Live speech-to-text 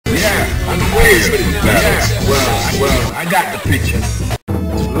Well, I got the picture.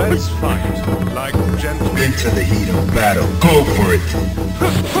 Let's fight like gentlemen. Into the heat of battle. Go for it.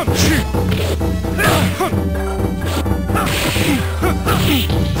 Let's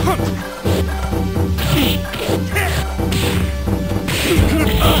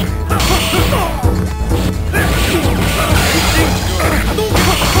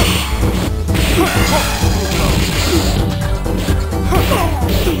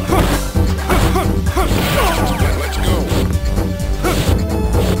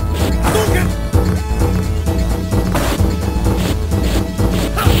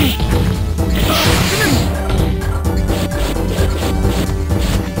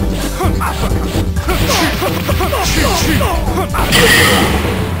go.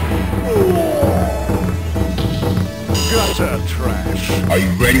 Gutter trash. Are you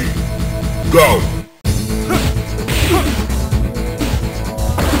ready? Go!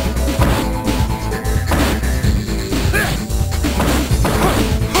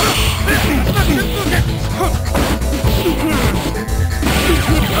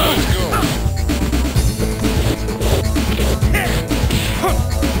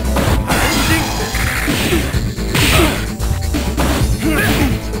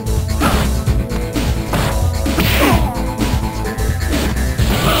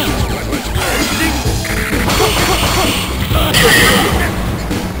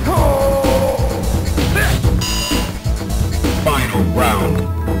 Final round.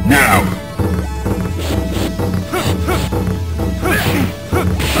 Now!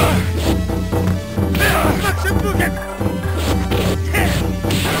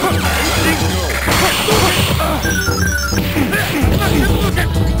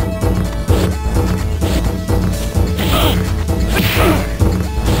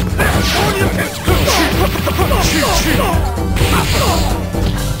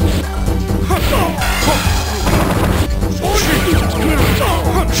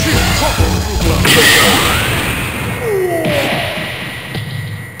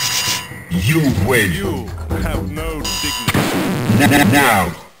 You win. You have no dignity. Now,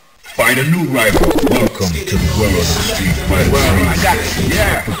 find a new rival. Welcome to the world of Street Fighter. I got it.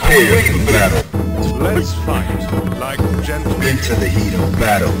 Yeah, prepare for battle. Let's fight like gentlemen. Into the heat of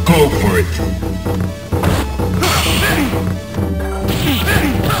battle. Go for it.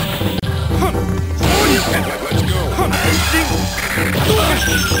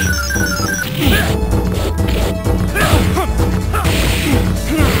 Let's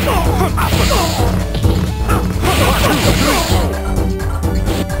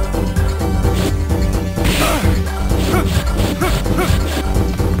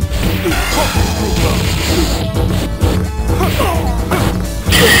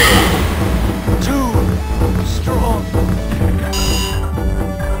Too strong.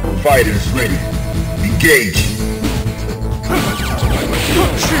 Fighters ready. Engage.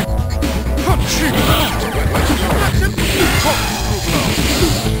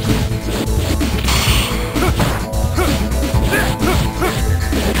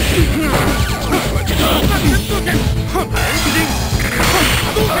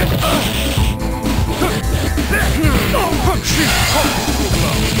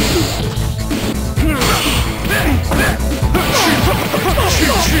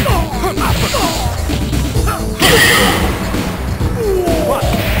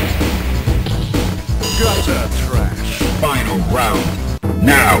 Gutter trash. Final round.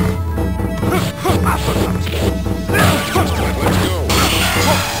 Now.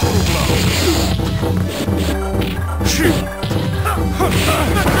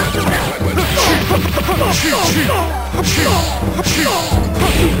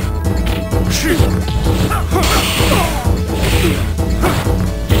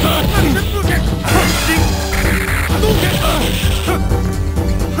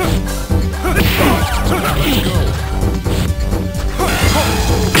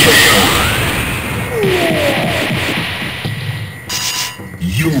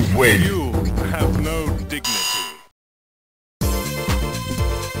 You win. You have no dignity.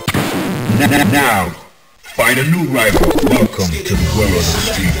 Now, find a new rival. Welcome to the world of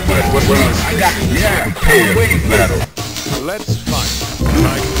Street Fighter. I got it. Yeah, prepare for battle. Let's fight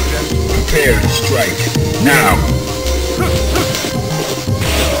like gentlemen. Prepare to strike. Now.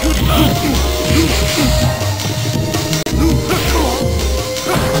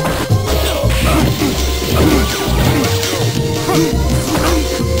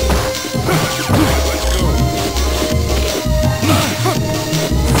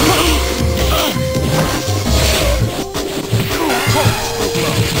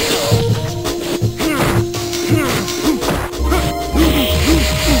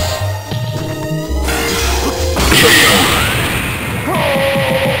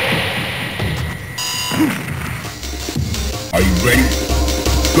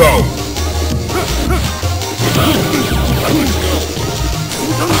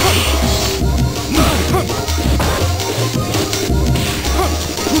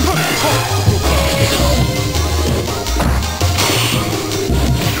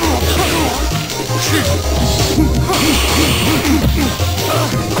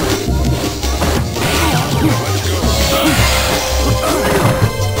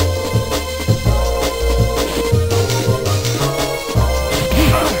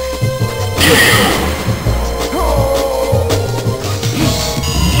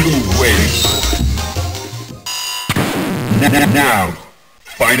 Now,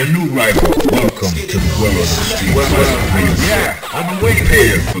 find a new rival. Welcome to the world of the street. Yeah, on the way.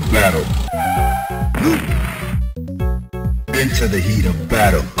 Prepare for battle. Into the heat of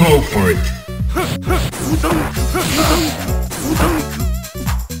battle. Go for it.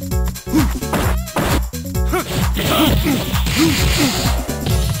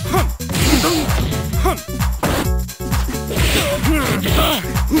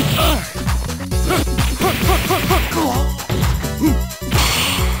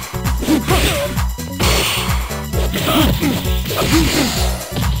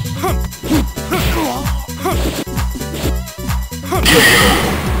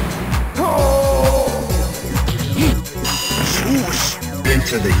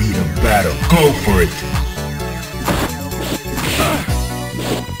 Into the heat of battle. Go for it.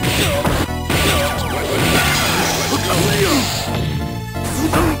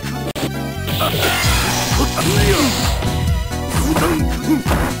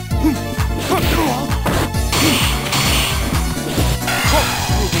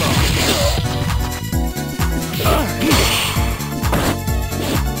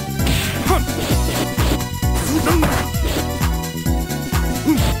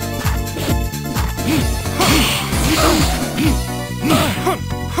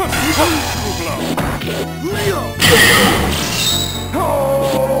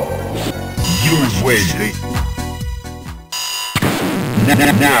 You win.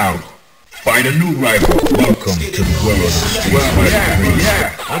 Now, find a new rival. Welcome to the world of the street.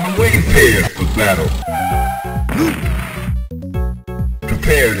 Yeah, on the way. Prepare for battle.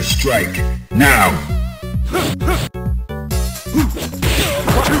 Prepare to strike. Now. 1,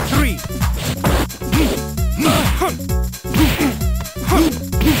 2, 3.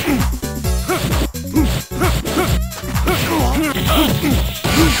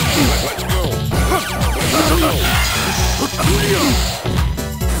 Let's go.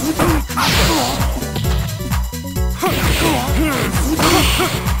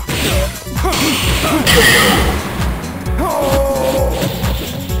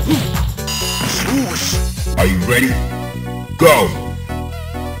 Are you ready? Go!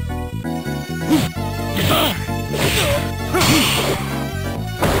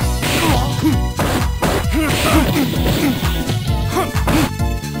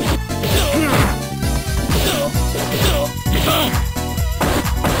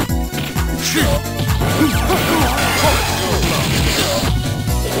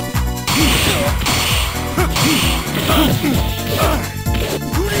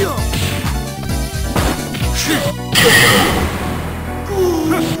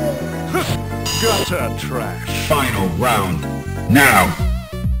 Gutter trash. Final round. Now.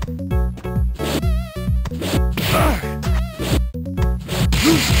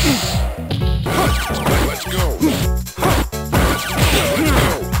 Let's go.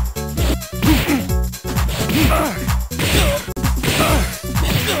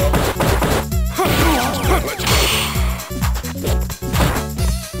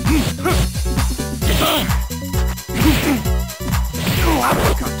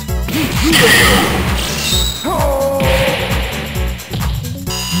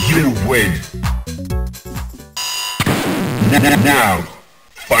 You win. Now,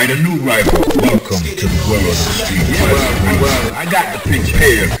 find a new rival. Welcome to the world of the street. Well, I got the pitch.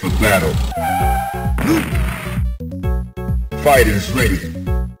 Prepare for battle. Fighters ready.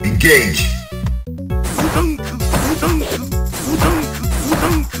 Engage.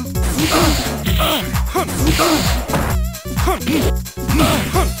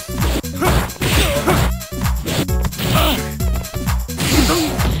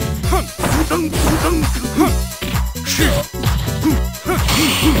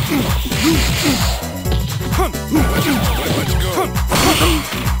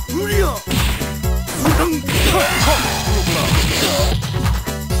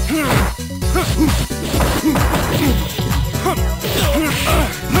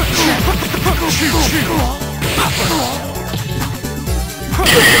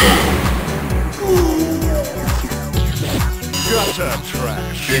 Gutter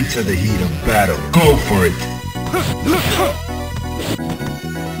trash. Into the heat of battle. Go for it. Let's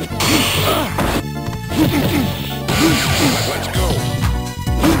go.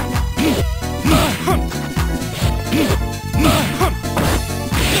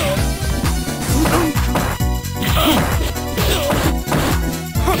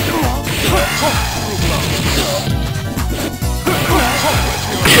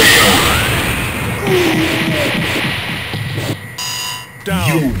 Down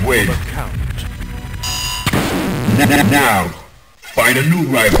You win. for the count. Now, Find a new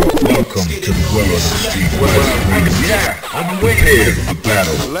rival. Welcome to the world of the street. Yeah, I've been waiting. Prepare for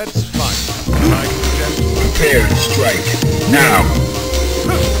battle. Let's fight. Like gentlemen. Prepare to strike. Now.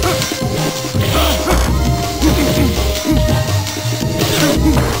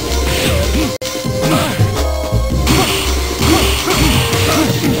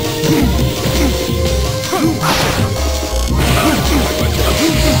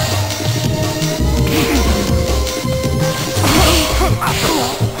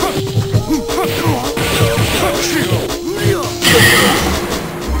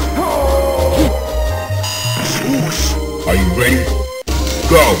 Are you ready?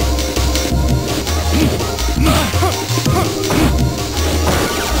 Go!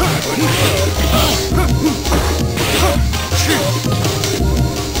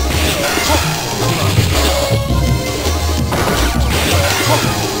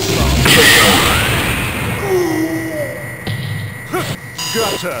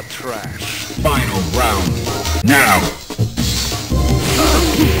 Gutter trash. Final round. Now!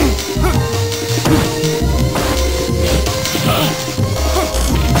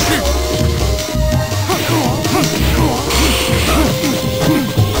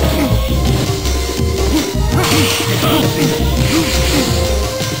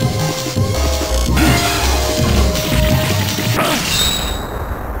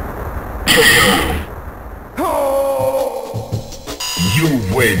 You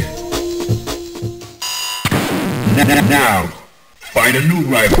win. Now, find a new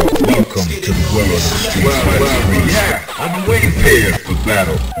rival. Welcome to the world of the street. Yeah, I've been waiting. Prepare for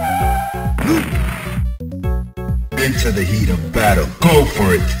battle. Into the heat of battle. Go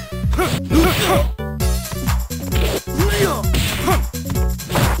for it.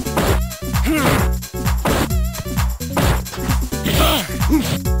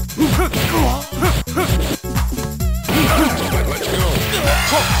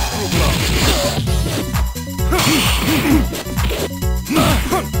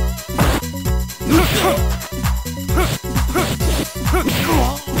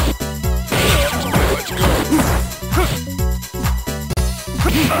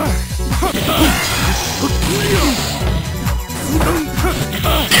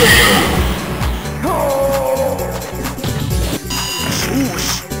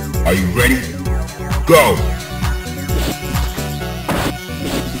 Are you ready? Go!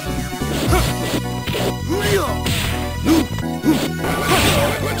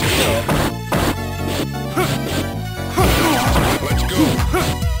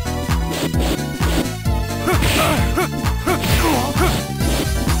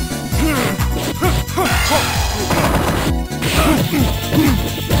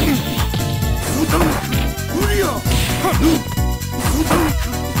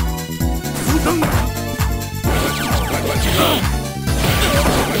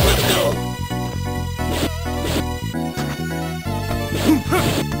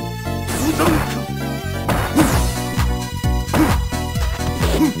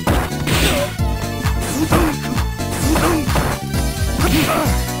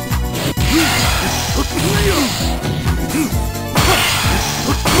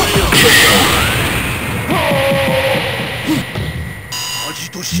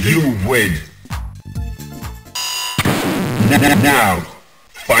 You win. Now,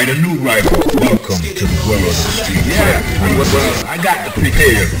 find a new rival. Welcome to the world of the street. Yeah, I got to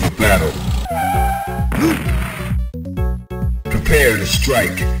prepare for battle. Prepare to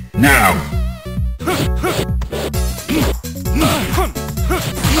strike. Now.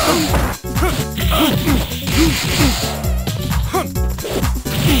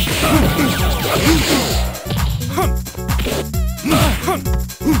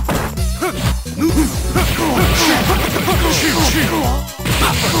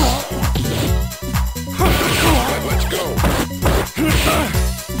 Let's go.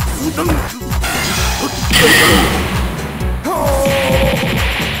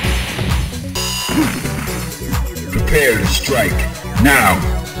 Prepare to strike. Now.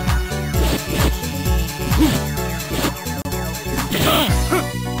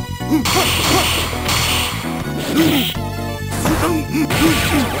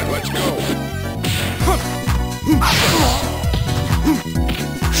 Let's go.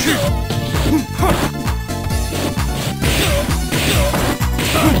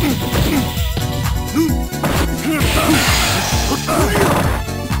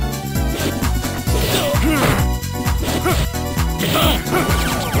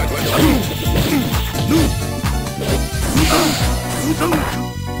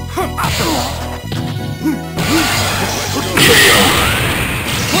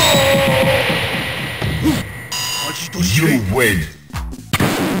 You win.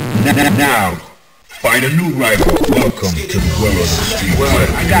 Now, find a new rival. Welcome to the world of the street. Well,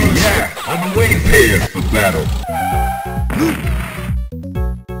 I got on the way. Prepare for battle.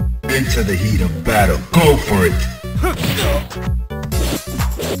 Into the heat of battle. Go for it.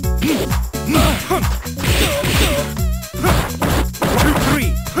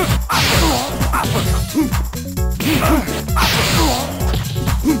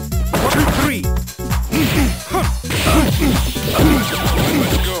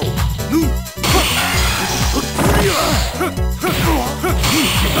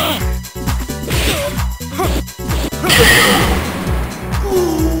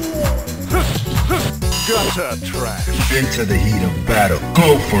 'Gutter trash. Into the heat of battle.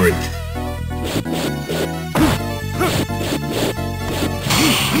 Go for it.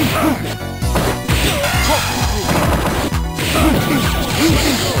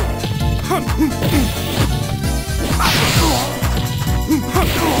 Let's go.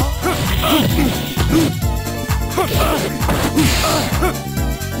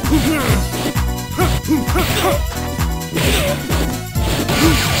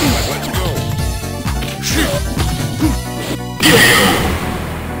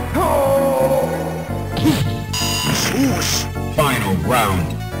 Final round.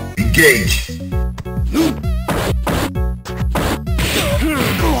 Engage.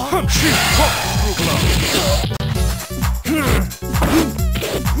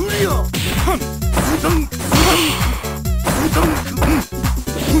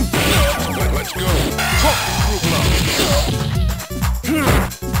 Let's go.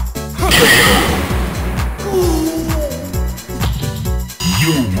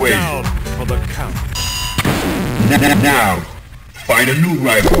 You win. Down for the count. Now, find a new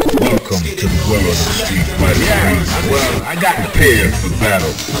rival. Welcome to the world of the street fighter. Well, I got prepared for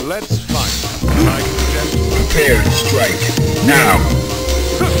battle. Let's fight. Like gentlemen. Prepare to strike. Now.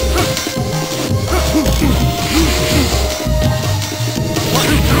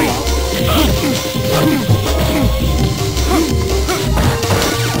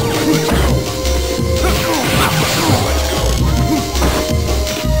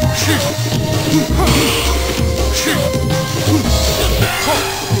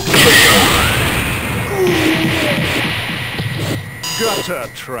 Gutter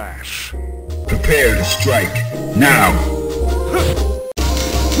trash. Prepare to strike. Now.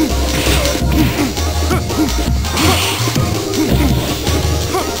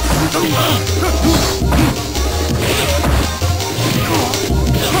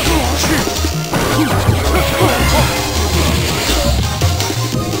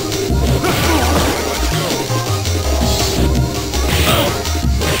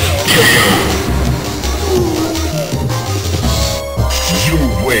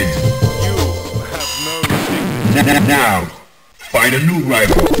 Now, find a new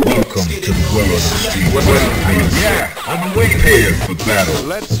rival. Welcome to the world of the street. Well, on the way. Prepare for battle.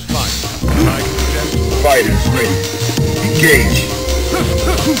 Let's fight. Like gentlemen. Fighters ready. Engage.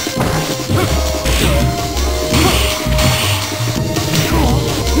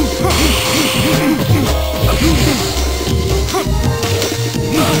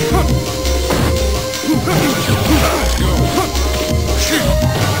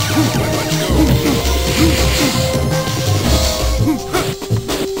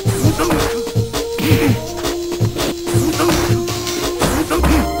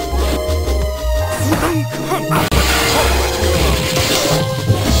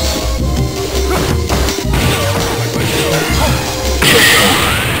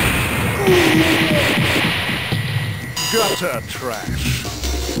 Gutter trash.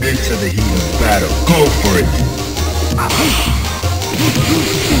 Into the heat of battle. Go for it.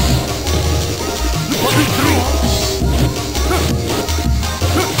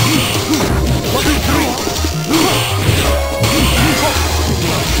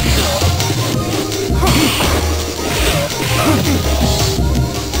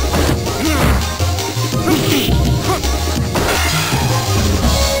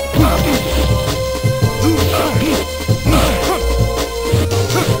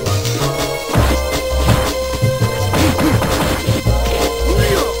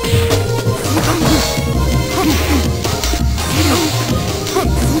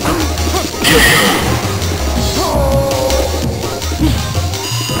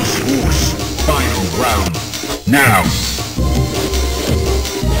 Now.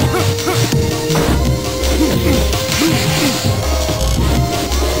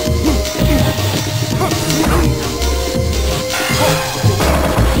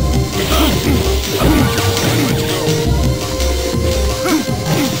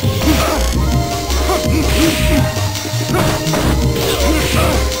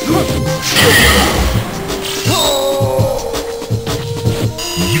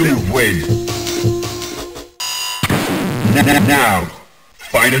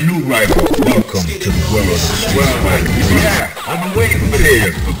 new rival. Welcome to the world of street fighting. Yeah, I've been waiting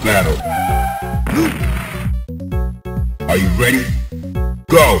prepared for battle. Are you ready?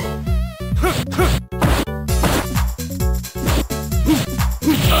 Go! Let's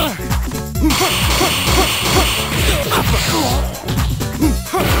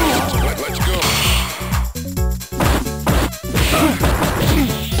go.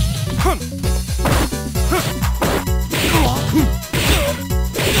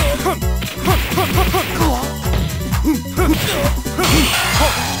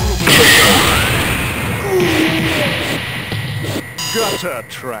 Gutter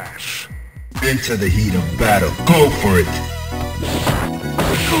trash. Into the heat of battle. Go for it!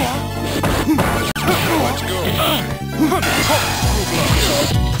 Let's go.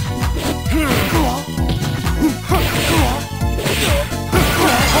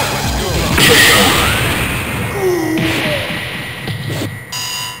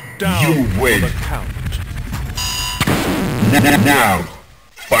 Down You win. for the count. Now,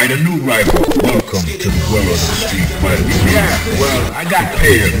 find a new rival. Welcome to the world of street fighting. Yeah, well, I got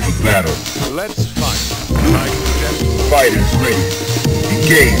prepared for battle. Let's fight. Like gentlemen. Fighters ready.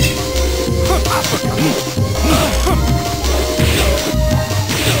 Engage.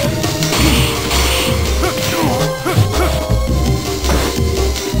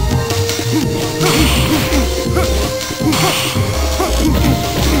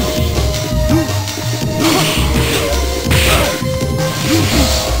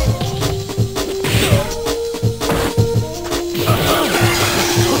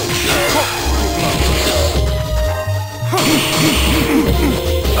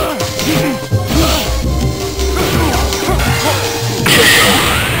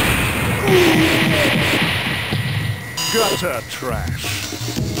 Gutter trash.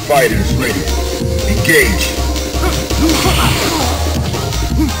 Fighters ready. Engage.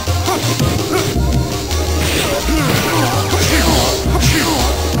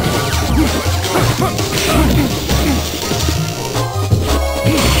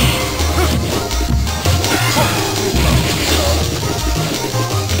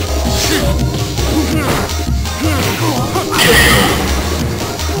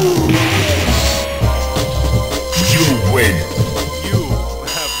 You win. You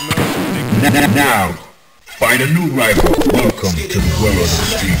have no dignity. Now, find a new rival. Welcome to the world of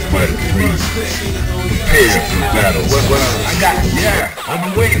street fighting. Prepare for battle. Well, I got it. Yeah, I've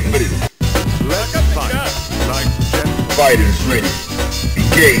been waiting for this. Let's fight. Like gentlemen. Fighters ready.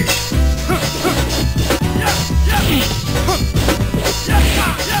 Engage.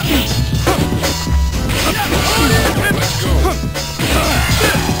 Let's go.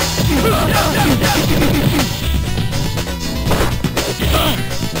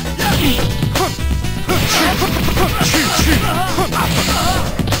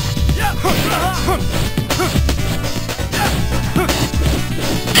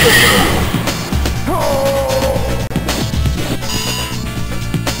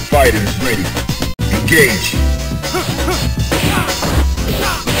 Fighters ready. Engage.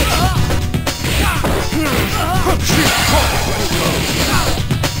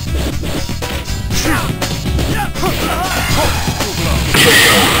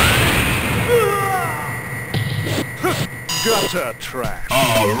 Gutter trash.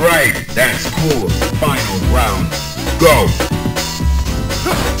 All right, that's cool. Final round. Go.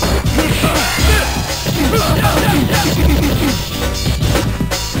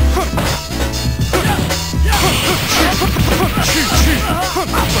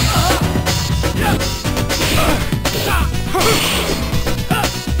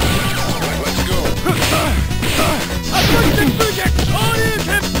 Let's go.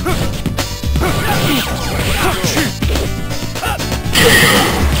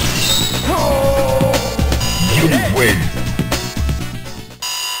 You win.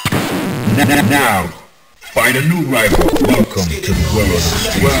 Now, find a new rival. Welcome to the world of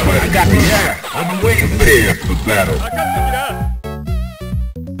street fighting. Well, I got it. Yeah, I've been waiting prepared for battle.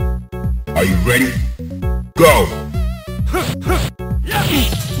 Are you ready? Go.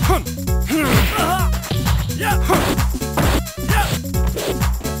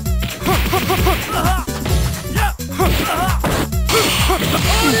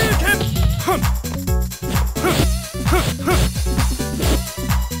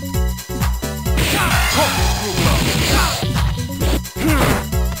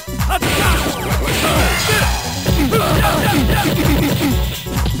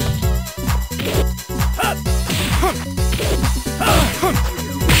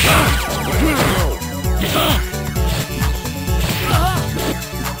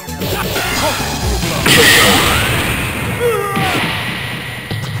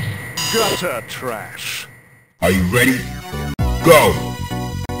 utter trash. Are you ready? Go!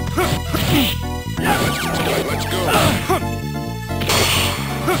 Let's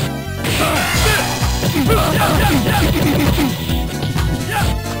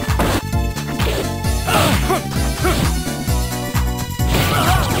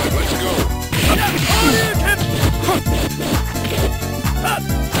go.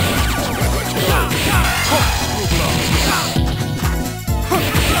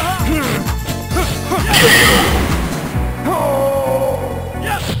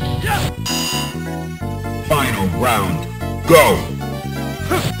 Final round. Go!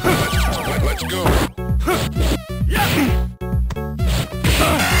 Let's go. Let's go.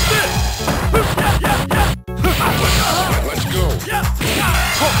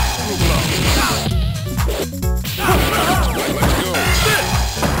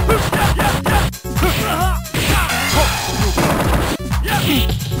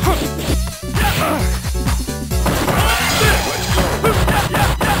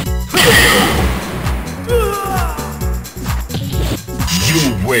 You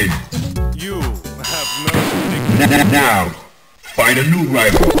win. You have no dignity. Now, find a new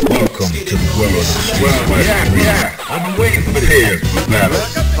rival. Welcome to the world of Street Fighter 3. I've been waiting for prepare for battle.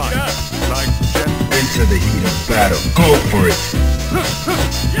 Like gentlemen. Into the heat of battle. Go for it.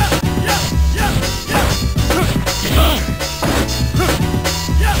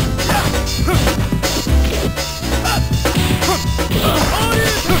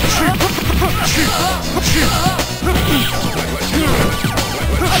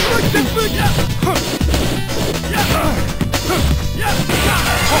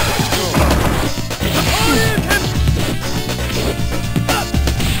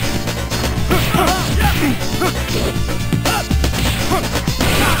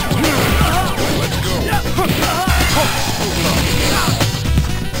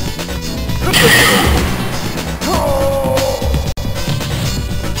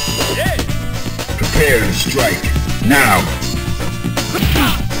 Prepare to strike. Now.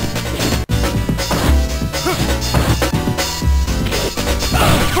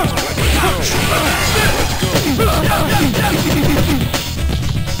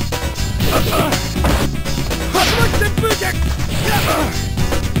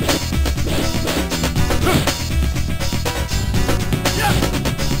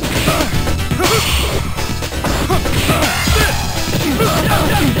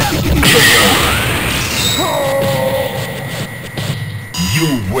 You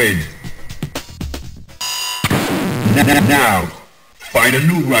win. Now, find a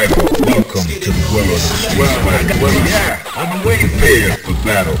new rival. Welcome to the world of Street Fighter 3. I've been waiting prepare for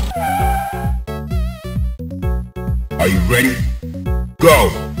battle. Are you ready?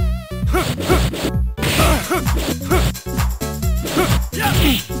 Go!